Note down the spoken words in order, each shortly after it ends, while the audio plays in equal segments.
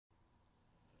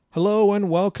Hello and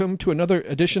welcome to another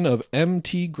edition of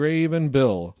MT Grave and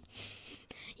Bill.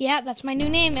 Yeah, that's my new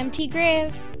name, MT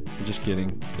Grave. I'm just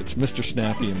kidding. It's Mr.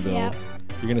 Snappy and Bill. Yep.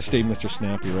 You're going to stay Mr.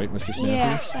 Snappy, right, Mr. Snappy?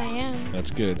 Yes, I am.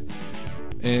 That's good.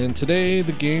 And today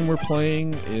the game we're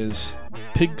playing is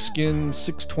Pigskin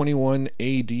 621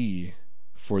 AD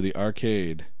for the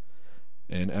arcade.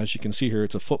 And as you can see here,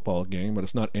 it's a football game, but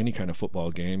it's not any kind of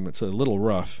football game. It's a little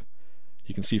rough.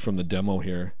 You can see from the demo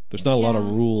here. There's not a lot of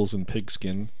rules in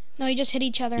Pigskin. No, you just hit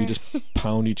each other. You just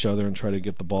pound each other and try to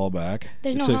get the ball back.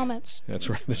 There's no helmets. That's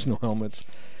right, there's no helmets.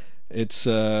 It's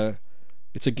a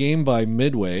game by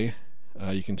Midway.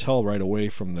 You can tell right away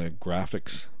from the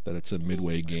graphics that it's a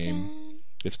Midway game.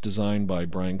 It's designed by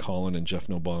Brian Collin and Jeff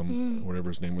Nobom, whatever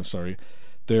his name was, sorry.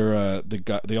 They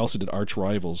also did Arch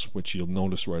Rivals, which you'll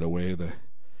notice right away.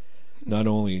 Not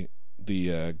only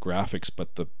the graphics,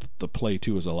 but the play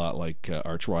too is a lot like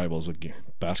Arch Rivals, a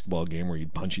basketball game where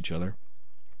you'd punch each other.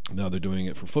 Now they're doing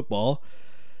it for football.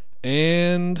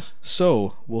 And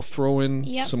so we'll throw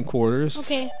in some quarters.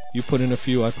 Okay. You put in a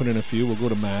few, I put in a few. We'll go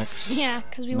to max. Yeah,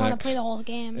 because we want to play the whole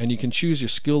game. And you can choose your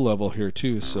skill level here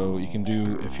too. So you can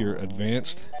do if you're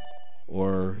advanced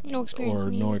or no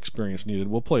experience needed.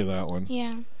 We'll play that one.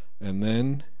 Yeah. And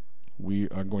then we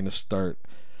are going to start.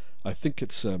 I think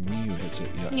it's me who hits it.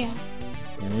 Yeah.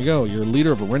 Here we go. You're a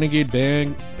leader of a renegade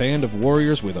band of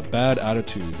warriors with a bad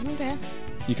attitude. Okay.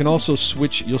 You can also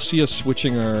switch. You'll see us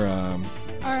switching our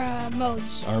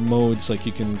modes. Our modes, like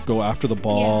you can go after the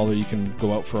ball, or you can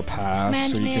go out for a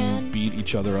pass, or you can beat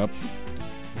each other up.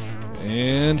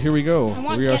 And here we go.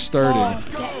 We are starting.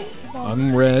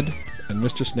 I'm red, and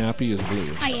Mr. Snappy is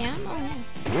blue. I am? Oh,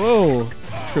 yeah. Whoa!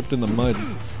 It's tripped in the mud.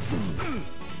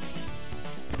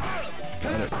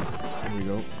 Got it. Here we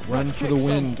go. Run for the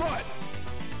wind.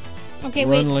 Okay,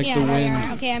 Run wait. like the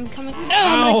wind. Okay, I'm coming.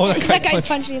 Ow! That guy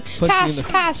punched me.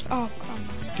 Pass. Oh, come on.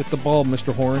 Get the ball,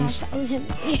 Mr. Horns.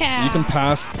 Yeah. You can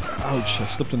pass. Ouch! I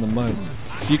slipped in the mud.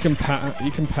 So you can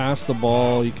pass the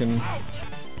ball. You can.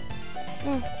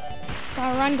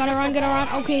 Gotta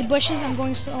run. Okay, bushes. I'm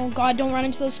going. Oh God! Don't run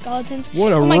into those skeletons.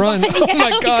 What a run! God. Oh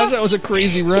my gosh, that was a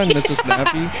crazy run, Mr.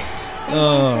 Snappy.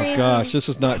 Oh gosh, this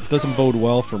doesn't bode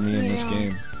well for me in this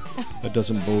game. That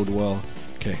doesn't bode well.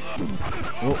 Okay.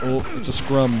 Oh, it's a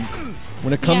scrum.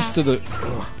 When it comes to the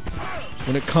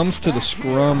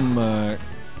scrum.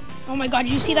 Oh my God!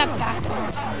 Did you see that back?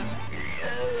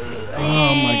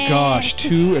 Oh my gosh!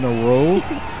 2 in a row.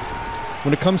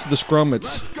 When it comes to the scrum,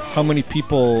 it's how many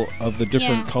people of the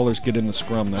different colors get in the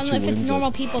scrum. That's who wins it. If it's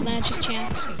normal people, then it's just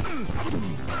chance.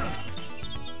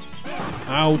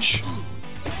 Ouch!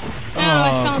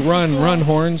 Run,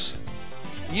 Horns!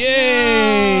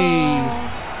 Yay! Oh.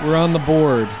 We're on the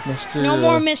board, Mr. No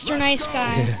more Mr. Nice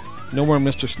Guy. No more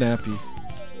Mr. Snappy.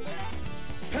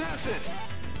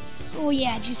 Oh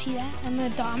yeah, did you see that? I'm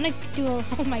gonna do a.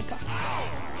 Oh my God.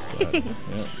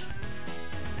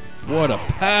 What a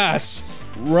pass!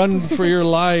 Run for your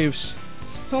lives!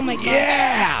 Oh my God.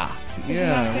 Yeah!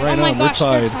 Right on. Gosh,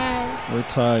 we're tied. We're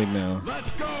tied now.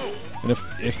 And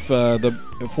if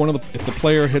the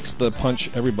player hits the punch,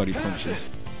 everybody punches.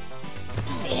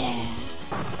 Yeah.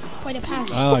 Quite a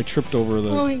pass. Ah, I tripped over the.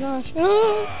 Oh my gosh.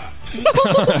 Oh.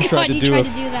 I tried to do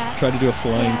a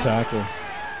flying tackle.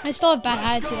 I still have bad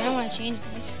attitude. I don't want to change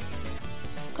this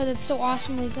because it's so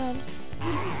awesomely good.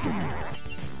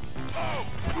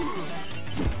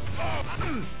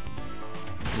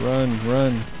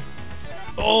 Run.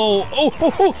 Go!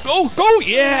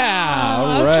 Yeah! All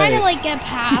right. I was trying to get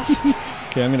past.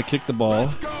 Okay, I'm gonna kick the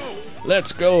ball.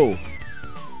 Let's go.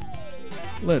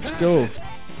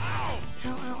 Ow.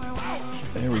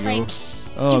 There we go.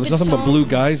 Oh, there's nothing but blue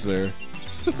guys there.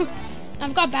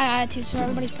 I've got bad attitude, so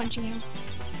everybody's punching you.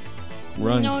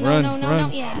 Run.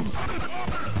 Yes.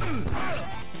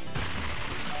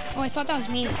 Oh, I thought that was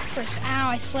me first. Ow,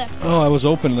 I slipped. Oh, I was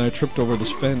open and I tripped over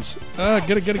this fence. Get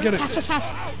it.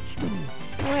 Pass.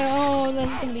 Oh, this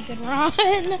is gonna be a good run.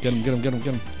 Get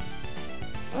him.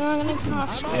 I'm gonna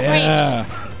cross. Yeah.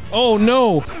 Oh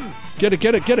no. Get it.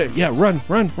 Yeah, run.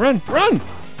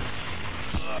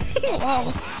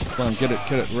 Whoa. Come on, get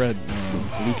it. Red.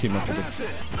 Blue came up with it.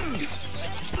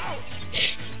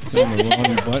 Hitting the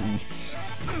wrong button.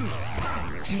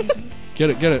 Get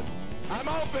it.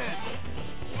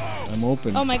 I'm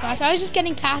open. Oh my gosh, I was just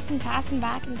getting past and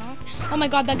back. Oh my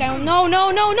God, that guy. No.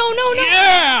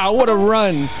 Yeah! What a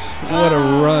run.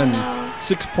 No.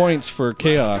 6 points for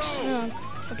chaos.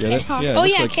 Get it? Yeah, oh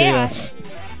looks yeah, like chaos.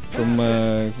 From,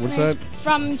 what's that?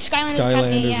 From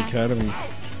Skylanders Academy.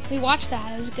 We watched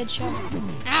that. It was a good show.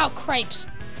 Ow, cripes.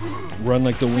 Run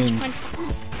like the wind.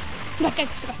 That guy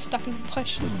got stuck in the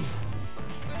bush.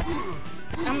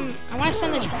 I want to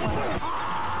send the troll out.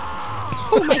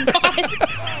 Oh my god!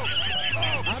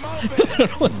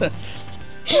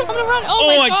 I'm gonna run.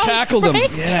 Oh my god! I tackled him.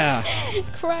 Cripes. Yeah.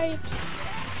 Cripes.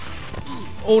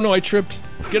 Oh no, I tripped.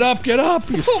 Get up, get up.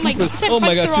 You Oh my stupid. gosh! I Oh my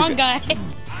punched gosh. the wrong guy.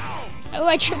 Oh,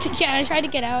 I tripped again. I tried to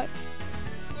get out.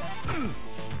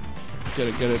 Get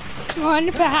it, get it. Come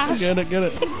on, pass. Get it, get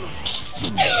it.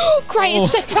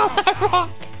 Cripes! I found that rock.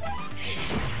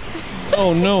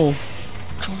 Oh no.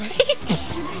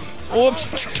 Cripes. Oops.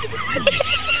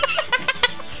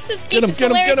 This Get game him, is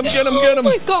get him, hilarious. get him, get him, get him. Oh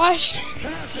my gosh.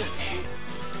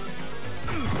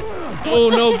 Oh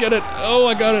no, get it. Oh,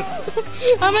 I got it.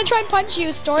 I'm gonna try and punch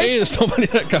you, Story. Hey, there's nobody.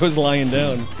 That guy was lying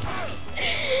down.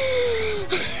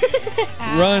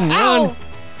 Run, Ow. run.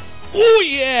 Oh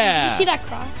yeah. Did you see that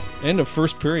cross? End of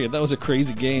first period. That was a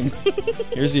crazy game.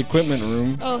 Here's the equipment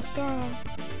room. Oh, throw him.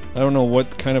 I don't know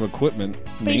what kind of equipment.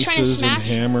 But he's trying to Maces and smash?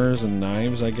 hammers and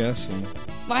knives, I guess. And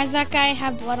Why does that guy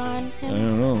have blood on I him?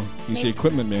 don't know. He's the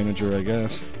equipment manager, I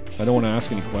guess. I don't want to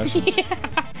ask any questions. Yeah.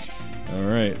 All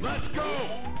right.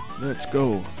 Let's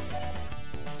go.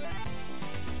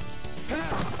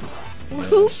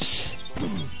 Oops.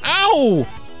 Ow!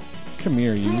 Come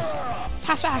here, you.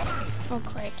 Pass back. Oh,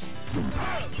 cripes.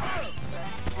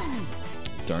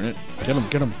 Darn it. Get him,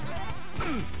 get him.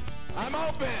 I'm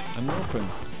open. I'm open.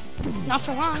 Not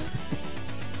for long.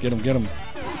 Get him, get him.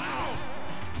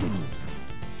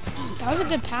 That was a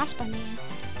good pass by me.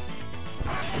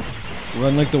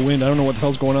 Run like the wind. I don't know what the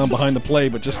hell's going on behind the play,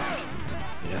 but just...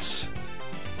 Yes.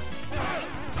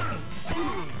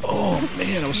 Oh,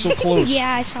 man, I was so close.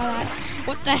 Yeah, I saw that.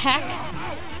 What the heck?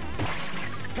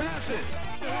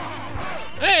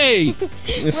 Hey!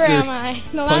 Mister, Where am I?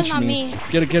 No, that's punch not me.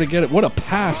 Get it, get it, get it. What a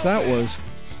pass that was.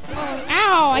 Oh,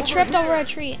 ow! I tripped over a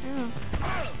tree. Ow.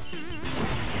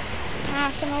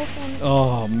 Pass and open.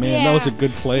 Oh, man, that was a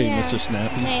good play, Yeah. Mr.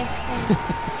 Snappy. Nice.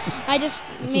 I just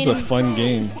This made is a him- fun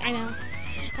game. I know.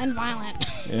 And violent.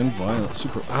 And violent.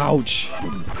 Super. Ouch.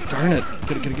 Darn it.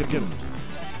 Get it, get it, get it, get it.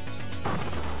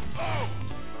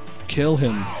 Kill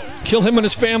him. Kill him and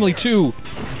his family, too.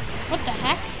 What the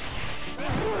heck?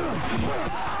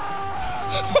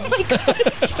 Oh my god.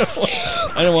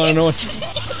 I don't want to know what...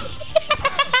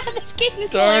 This game is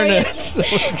Darn it. hilarious.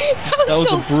 That was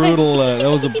so a brutal. That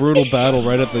was a brutal battle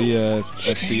right at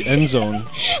the end zone.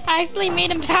 I actually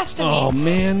made him pass to Oh me.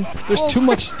 man, there's Oh, too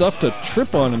much stuff to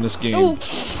trip on in this game. Ooh.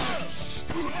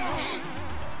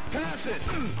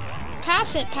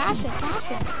 Pass it, pass it, pass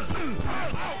it.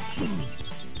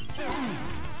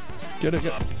 Get it,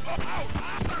 get it.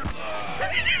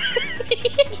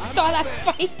 Just saw that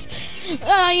fight.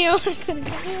 Oh, you gonna get him?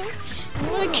 I'm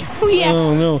gonna kill yes.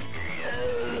 Oh no.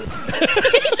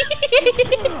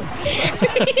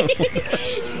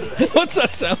 What's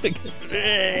that sounding?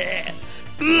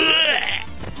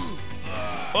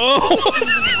 Oh!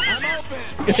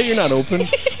 Yeah, you're not open.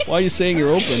 Why are you saying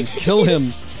you're open? Kill him.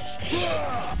 Just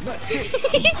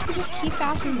keep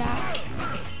passing back.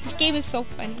 This game is so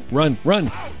funny. Run,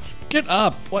 run. Get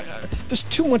up. Why? There's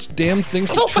too much damn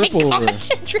things to Oh trip my over. gosh,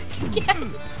 I tripped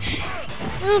again.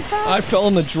 Oh, pass. I fell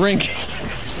in the drink.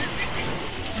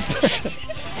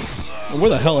 Where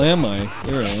the hell am I?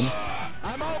 There I am.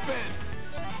 I'm open.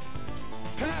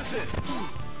 Pass it.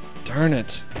 Darn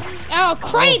it. Oh,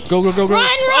 cripes! Go, go, go, go. Run, run!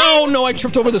 Oh no, I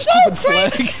tripped over the stupid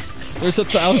flag. cripes! There's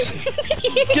 1,000.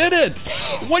 Get it!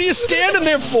 What are you standing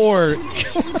there for?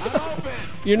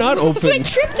 You're not I open.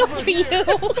 tripped over you.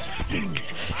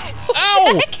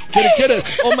 Ow! Get it, get it.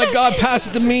 Oh my god, pass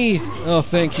it to me. Oh,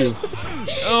 thank you.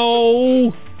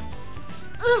 Oh.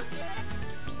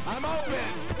 I'm open.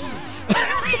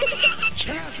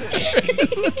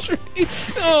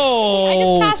 Oh. I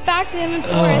just passed back to him and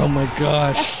forth. Oh my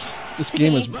gosh. This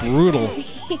game is brutal.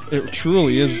 It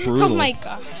truly is brutal. Oh my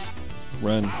gosh.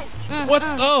 Run. What?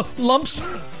 Oh, lumps.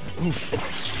 Oof.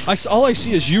 All I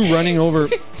see is you running over.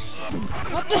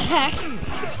 What the heck?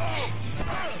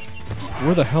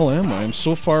 Where the hell am I? I'm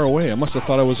so far away. I must have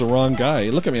thought I was the wrong guy.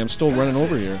 Look at me. I'm still running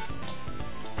over here.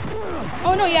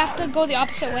 Oh no, you have to go the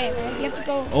opposite way, right? You have to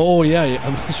go. Oh yeah,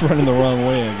 I was running the wrong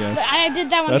way. I guess. I did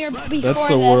that one here before That's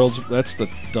the this. world's. That's the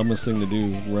dumbest thing to do.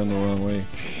 Run the wrong way.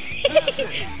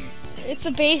 It's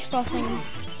a baseball thing.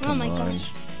 Oh my on.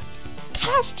 gosh.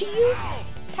 Pass to you.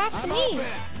 Pass to me.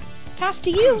 Pass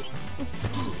to you.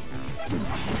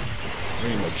 I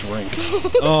need a drink.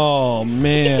 Oh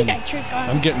man, I tricked on.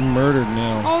 I'm getting murdered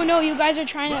now. Oh no, you guys are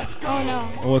trying to. Oh no.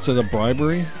 Oh, it's a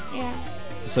bribery? Yeah.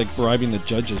 It's like bribing the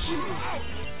judges.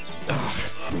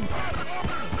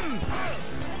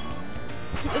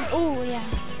 Oh yeah.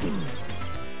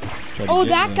 Try to Oh, get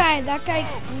that me. guy. That guy.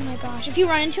 Oh my gosh. If you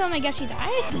run into him, I guess you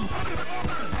die.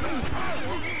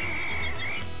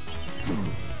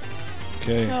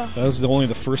 Okay, Oh. that was only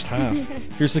the first half.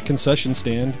 Here's the concession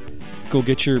stand. Go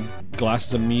get your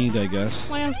glasses of mead, I guess,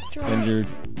 Why don't you throw and it?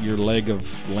 your leg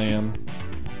of lamb.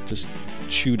 Just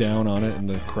chew down on it in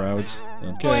the crowds.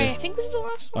 Okay. Wait, I think this is the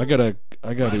last one. I gotta.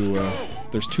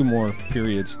 There's 2 more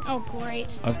periods. Oh,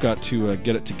 great. I've got to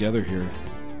get it together here.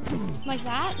 Like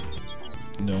that?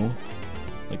 No,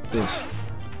 like this.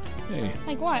 Hey,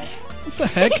 Like what? what the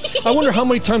heck? I wonder how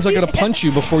many times I gotta punch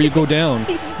you before you go down.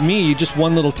 Me, just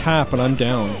one little tap and I'm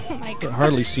down. Oh my It god.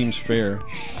 hardly seems fair.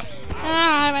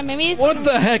 Maybe it's... What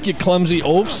the heck, you clumsy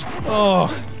oafs? Oh,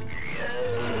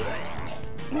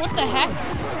 What the heck?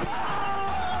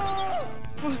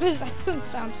 What is that? That doesn't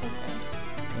sound so good.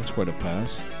 that's quite a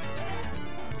pass.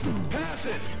 Pass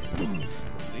it.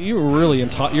 You're really on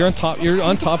top. You're on top. You're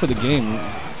on top of the game,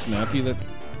 Snappy. That.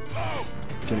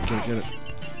 Get it. Get it. Get it.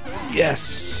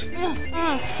 Yes.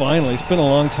 Finally, it's been a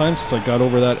long time since I got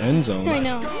over that end zone. I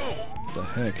know. What the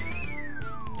heck?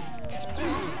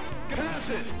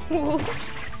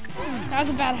 Whoops. That was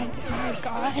a bad idea. Oh my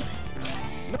god.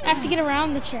 I have to get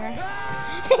around the chair.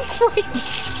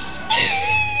 Creeps.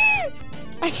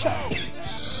 I fell.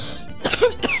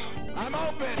 I'm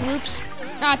open. Whoops.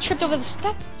 I tripped over the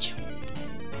steps.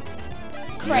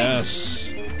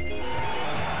 Cripes. Yes.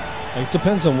 It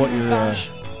depends on what you're. Gosh.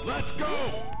 Let's go.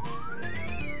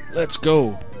 Let's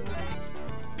go.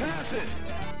 Pass it.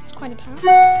 It's quite a pass.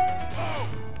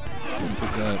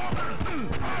 Pick that.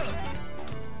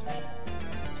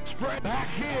 Spread back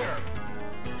here.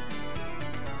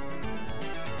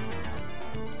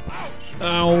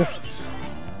 Ow!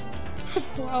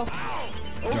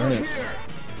 Whoa. Darn it. Here.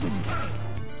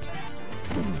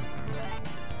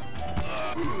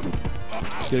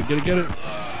 Get it. Get it. Get it.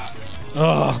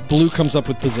 Ah, blue comes up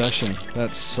with possession.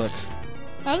 That sucks.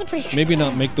 That was a pretty. Maybe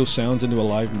not make those sounds into a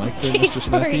live mic there, Okay, Mr.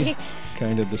 Snappy. sorry.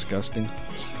 Kind of disgusting.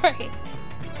 Sorry.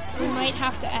 We might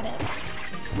have to edit.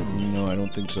 No, I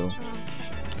don't think so.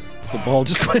 The ball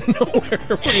just went nowhere.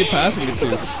 Where are you passing it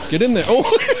to? Get in there. Oh,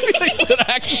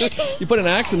 you put an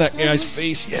axe in that guy's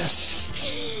face. Yes.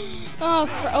 Oh,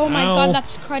 oh my Ow. god,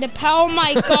 that's quite a pow. Oh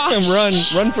my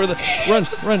gosh. Run for the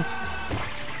run.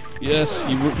 Yes,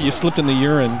 you slipped in the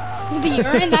urine. The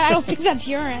urine? I don't think that's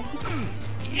urine.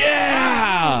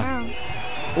 Yeah. Wow.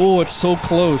 Oh, it's so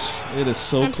close. It is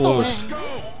so I'm still close. winning.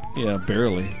 Yeah,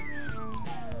 barely.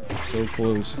 So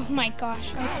close. Oh my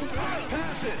gosh. I was thinking...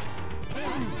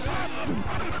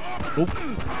 Oh.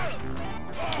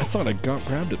 I thought I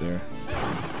grabbed it there.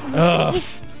 Ugh.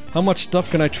 How much stuff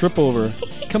can I trip over?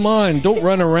 Come on, don't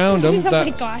run around them. Oh my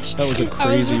That, gosh. that was a I was-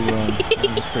 crazy run. That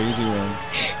was a crazy run.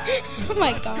 Oh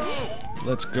my gosh.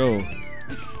 Let's go.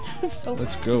 That was so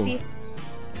Let's go. crazy.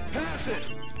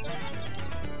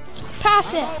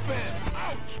 Pass it.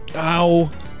 Ow.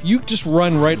 You just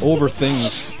run right over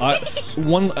things.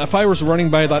 If I was running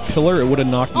by that pillar, it would have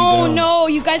knocked me Oh down. no,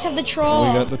 you guys have the troll.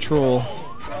 We got the troll.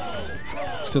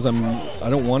 It's because I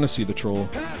don't want to see the troll.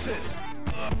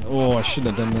 Oh, I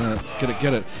shouldn't have done that.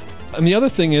 Get it. And the other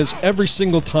thing is, every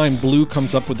single time blue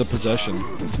comes up with the possession.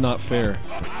 It's not fair.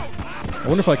 I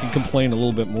wonder if I can complain a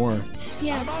little bit more.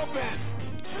 Yeah.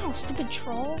 Ow, stupid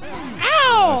troll.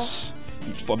 Ow! Yes.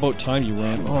 About time you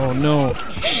ran. Oh no.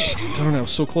 Darn, I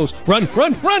was so close. Run!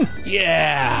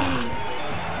 Yeah!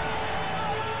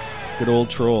 Good old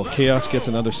troll. Chaos gets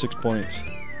another 6 points.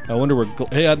 I wonder where...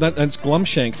 Hey, that's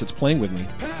Glumshanks that's playing with me.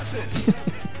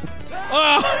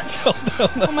 Ah! I fell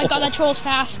down the Oh my god, that troll's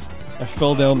fast. I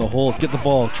fell down the hole. Get the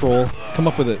ball, troll. Come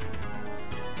up with it.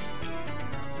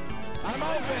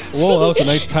 Whoa, that was a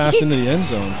nice pass into the end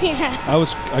zone. Yeah. I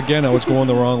was going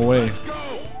the wrong way.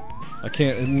 I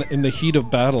can't, in the heat of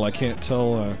battle, I can't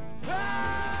tell,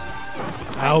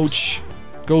 Ouch!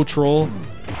 Go, troll.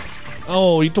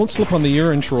 Oh, you don't slip on the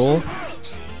urine, troll.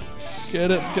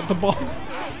 Get it, get the ball.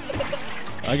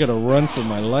 I gotta run for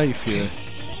my life here.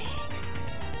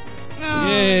 No.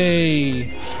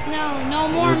 Yay! No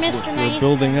more Mr. Nice. We're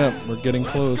building up. We're getting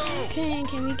close. Okay,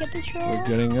 can we get the troll? We're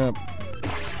getting up.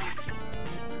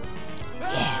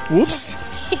 Whoops!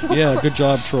 Yeah, good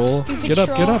job, troll. Stupid Get up,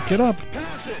 troll. get up, get up!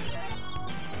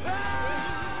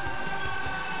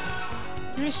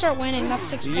 I'm gonna start winning. That's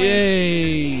 6 points.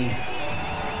 Yay!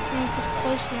 I'm just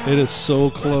close now. It is so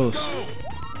close.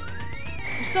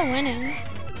 I'm still winning.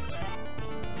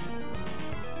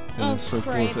 It is so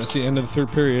close. cripes. That's the end of the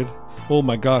third period. Oh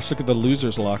my gosh, look at the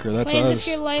loser's locker. That's Plays us.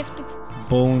 if your life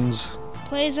Bones.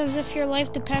 plays as if your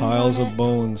life depends Piles on of it.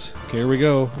 bones. Okay, here we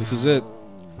go. This is it.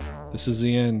 This is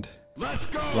the end.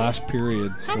 Last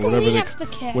period. How Or come whatever we they have the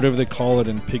kick? whatever they call it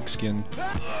in Pigskin.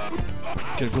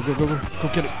 Get it, go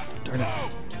get it. Darn it.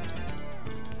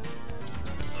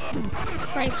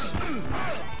 Cripes.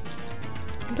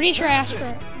 I'm pretty sure I asked for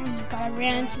it. Oh my god, I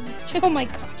ran into the... Oh my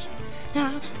gosh.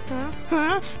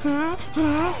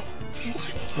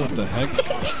 What the heck?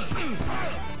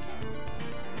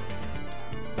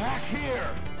 Back here.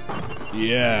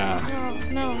 Yeah. Oh,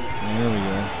 no. There we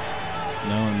go.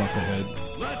 Now I'm up ahead.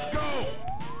 Let's go.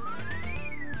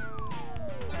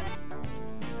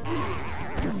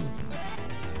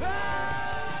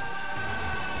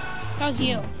 That was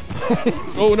you.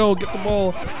 Oh no, get the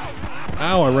ball.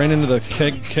 Ow, I ran into the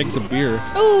kegs of beer.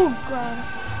 Oh, god.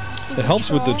 Stupid It helps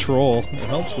with the troll. troll. It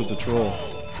helps with the troll.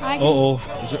 I can-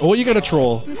 Oh, you got a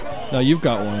troll. Now you've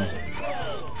got one.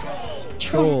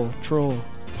 Troll.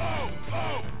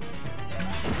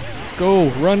 Go,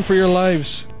 run for your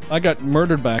lives. I got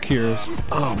murdered back here.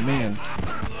 Oh man.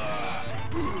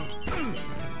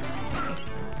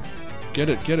 Get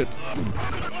it.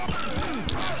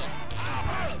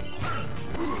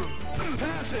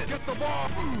 Pass it. Get the ball.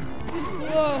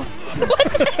 Whoa.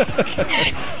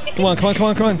 Come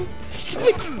on.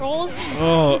 Stupid trolls.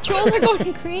 Oh. The trolls are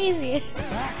going crazy.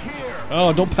 Back here.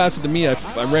 Oh, don't pass it to me. I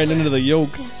ran into the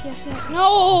yoke. Yes.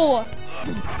 No!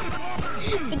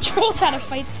 The trolls had a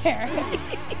fight there.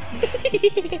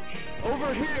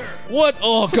 Over here. What?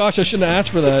 Oh gosh, I shouldn't have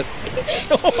asked for that.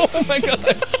 Oh my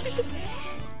gosh.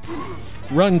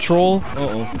 Run, troll.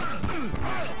 Uh-oh.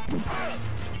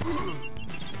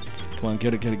 Come on,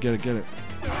 get it.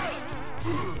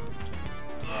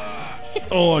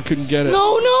 Oh, I couldn't get it.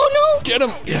 No! Get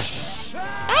him! Yes.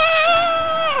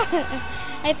 Ah!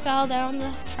 I fell down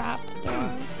the trap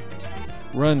door.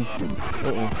 Run.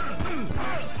 Uh-oh.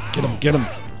 Get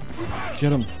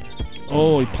him.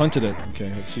 Oh, he punted it.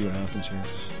 Okay, let's see what happens here.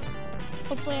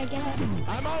 Hopefully I get it.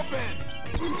 I'm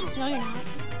open. No, you're not.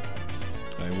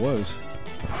 I was.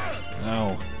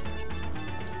 Ow.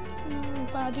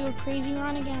 Gotta do a crazy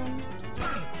run again.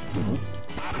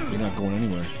 You're not going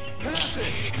anywhere.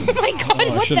 Oh my god, Oh, I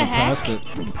what the shouldn't heck? have passed it.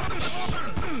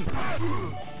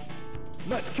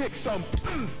 Let's kick some.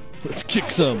 Let's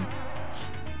kick some.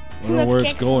 I don't know Let's where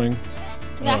it's kick some. going.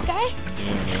 That guy?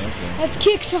 Yeah, okay. Let's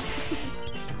kick some.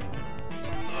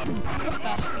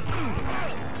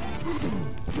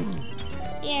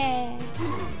 Yeah.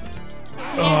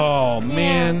 Oh,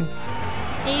 man.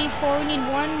 84, we need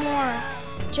one more.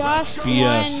 Just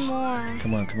BS. one more.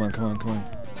 Come on.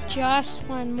 Just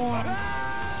one more.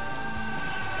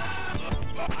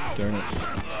 Darn it.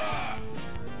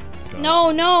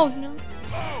 No.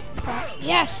 Crap.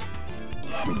 Yes.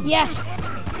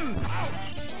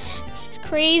 This is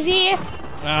crazy.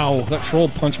 Ow, that troll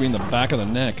punched me in the back of the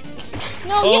neck.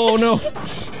 No, Oh, yes. no.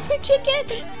 Kick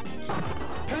it.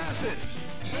 Pass it.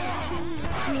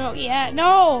 No, yeah,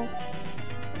 no.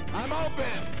 I'm open.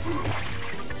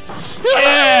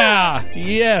 Yeah! We need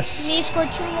Yes! to score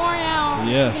 2 more now.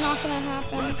 Yes. It's not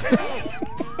gonna happen.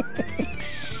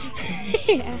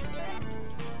 Yeah.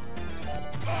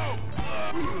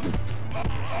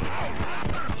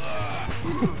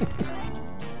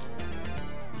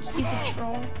 Stupid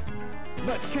troll.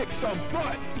 Let's kick some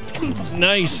butt.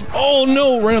 Nice! Oh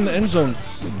no, right on the end zone.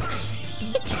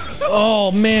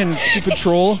 Oh man, stupid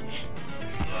troll.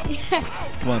 Yes.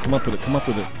 Come up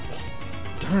with it.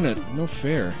 Darn it, no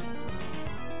fair.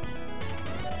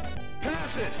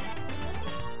 Pass it.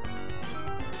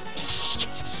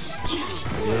 Yes.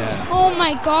 Yeah. Oh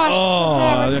my gosh. was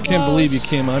that Oh, ever I can't believe you close?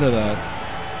 came out of that.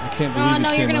 I can't believe Oh, you no,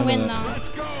 came you're gonna out of win that. though.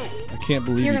 Let's go. I can't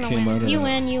believe You're you gonna came out win. of You that.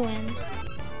 win, you win.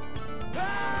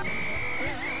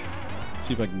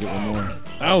 See if I can get one more.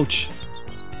 Ouch!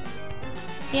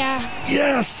 Yeah.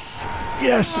 Yes!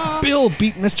 Yes! Aw. Bill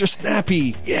beat Mr.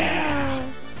 Snappy! Yeah!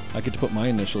 I get to put my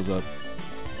initials up.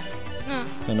 Oh.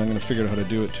 And I'm gonna figure out how to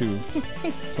do it too.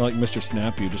 Not like Mr.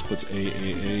 Snappy who just puts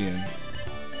AAA in.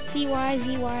 ZY,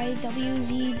 ZY,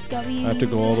 W, W. I have to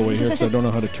go all the way here because I don't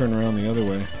know how to turn around the other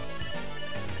way.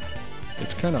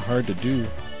 It's kind of hard to do.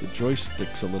 The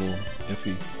joystick's a little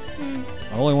iffy.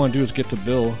 All I want to do is get to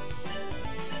Bill.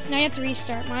 Now you have to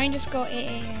restart. Mine just go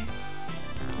AAA.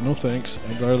 No thanks.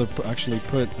 I'd rather actually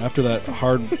put after that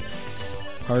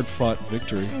hard-fought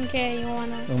victory. Okay, you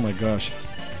wanna. Oh my gosh.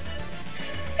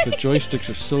 The joysticks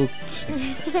are so...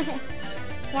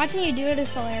 Watching you do it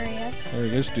is hilarious.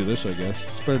 Alright, let's do this, I guess.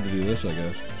 It's better to do this, I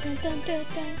guess. Dun, dun, dun,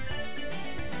 dun.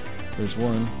 There's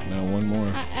one. Now one more.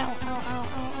 Ow, ow, ow,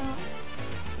 ow,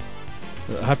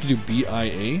 I have to do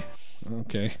BIA?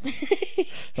 Okay.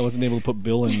 I wasn't able to put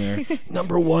Bill in there.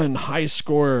 Number 1, high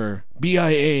scorer.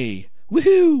 BIA.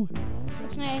 Woohoo! ow.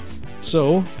 That's nice.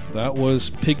 So, that was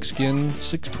Pigskin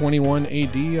 621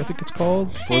 AD, I think it's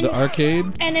called, for the arcade.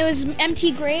 And it was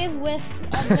Empty Grave with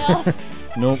a bell.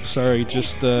 Nope, sorry,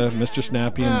 just Mr.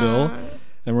 Snappy and Bill.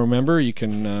 And remember, you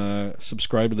can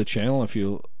subscribe to the channel if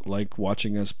you like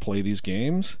watching us play these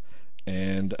games.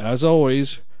 And as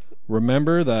always,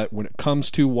 remember that when it comes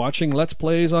to watching Let's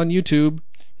Plays on YouTube,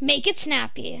 Make it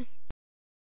snappy.